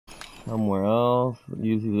somewhere else.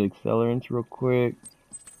 Use these accelerants real quick.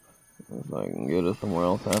 If I can get us somewhere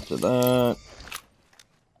else after that.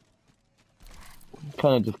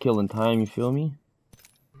 Kind of just killing time, you feel me?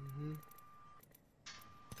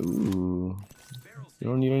 Ooh. You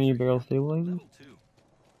don't need any barrel stabilizers?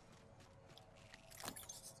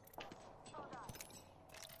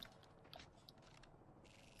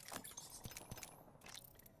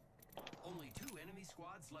 Only 2 enemy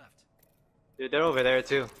squads left. Dude, they're over there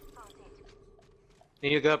too. Need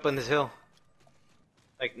to go up on this hill.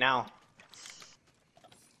 Like now.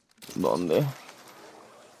 Donde?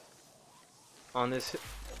 On this.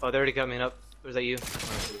 Oh, they're already coming up. Or is that you?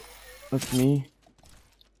 That's me.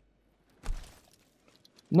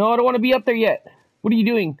 No, I don't want to be up there yet. What are you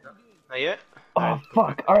doing? Not yet? Oh,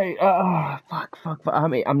 fuck. Alright, fuck.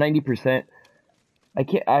 I'm 90%.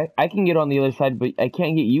 I can get on the other side, but I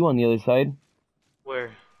can't get you on the other side.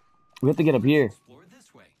 Where? We have to get up here. Explore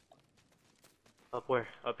this way. Up where?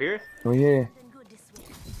 Up here? Right here.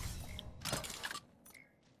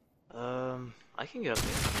 I can get up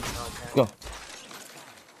there. Oh, okay. Go.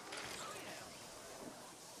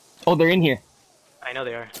 Oh, they're in here. I know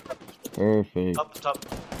they are. Perfect. Up top.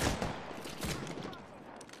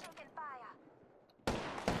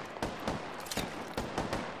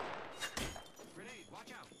 Grenade,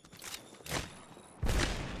 watch out.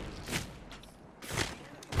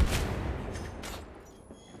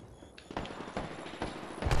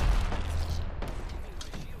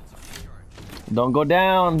 Don't go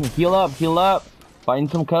down. Heal up, heal up. Find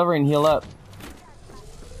some cover and heal up.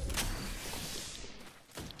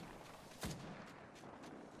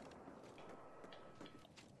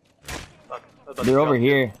 They're over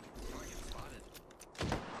here.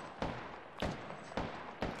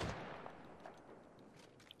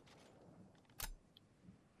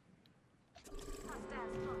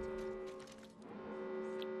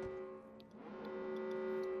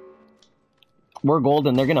 We're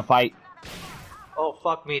golden. They're gonna fight. Oh,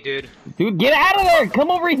 fuck me, dude. Dude, get out of there! Come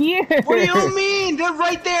over here! What do you mean? They're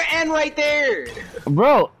right there and right there!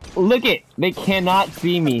 Bro, look it. They cannot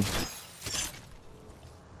see me.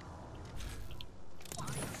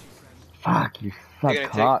 Fuck, you suck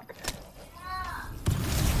cock.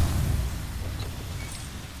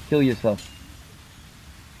 Kill yourself.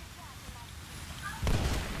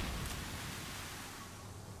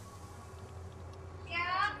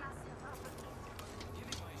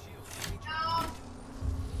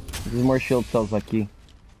 There's more shield cells like you.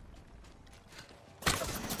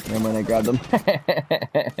 Never mind, I grabbed them.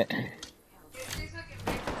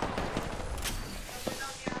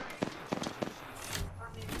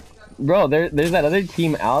 Bro, there's that other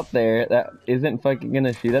team out there that isn't fucking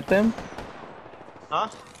gonna shoot at them. Huh?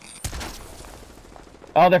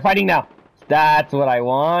 Oh, they're fighting now. That's what I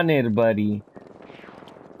wanted, buddy.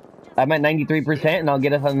 I'm at 93% and I'll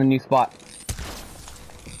get us on the new spot.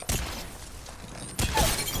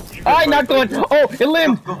 I knocked one. Oh, it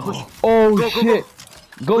limbed. Oh go, shit.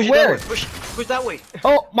 Go push where? Push that way.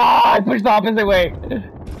 Oh, I pushed the opposite way.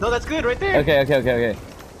 No, that's good, right there. Okay.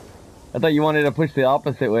 I thought you wanted to push the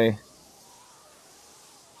opposite way.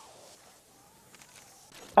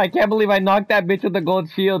 I can't believe I knocked that bitch with the gold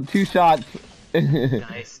shield. 2 shots.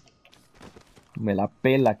 Nice. Me la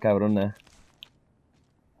pela, cabrona.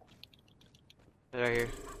 They're right here.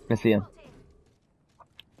 I see him.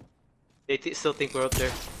 They still think we're up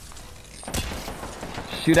there.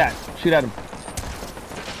 Shoot at him.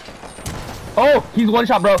 Oh, he's 1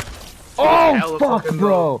 shot, bro. Oh, fuck,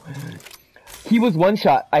 bro. He was 1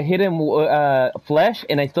 shot. I hit him flesh,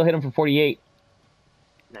 and I still hit him for 48.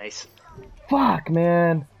 Nice. Fuck,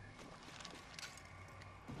 man.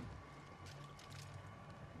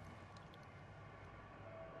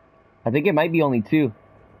 I think it might be only 2.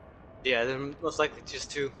 Yeah, they're most likely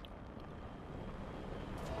just 2.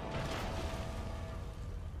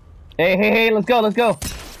 Hey, let's go.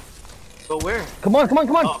 Go where? Come on. Oh,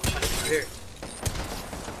 right here.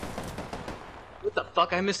 What the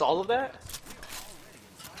fuck? I missed all of that?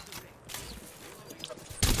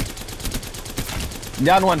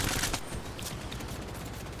 Down 1.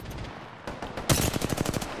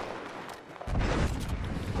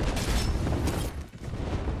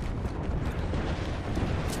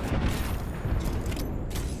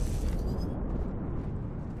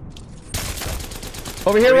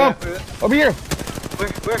 Over here, Rom. Over here.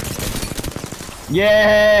 Where?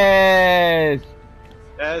 Yes.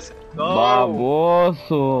 Let's go.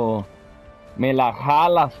 Baboso. Me la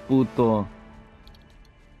jalas, puto.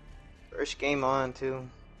 First game on, too.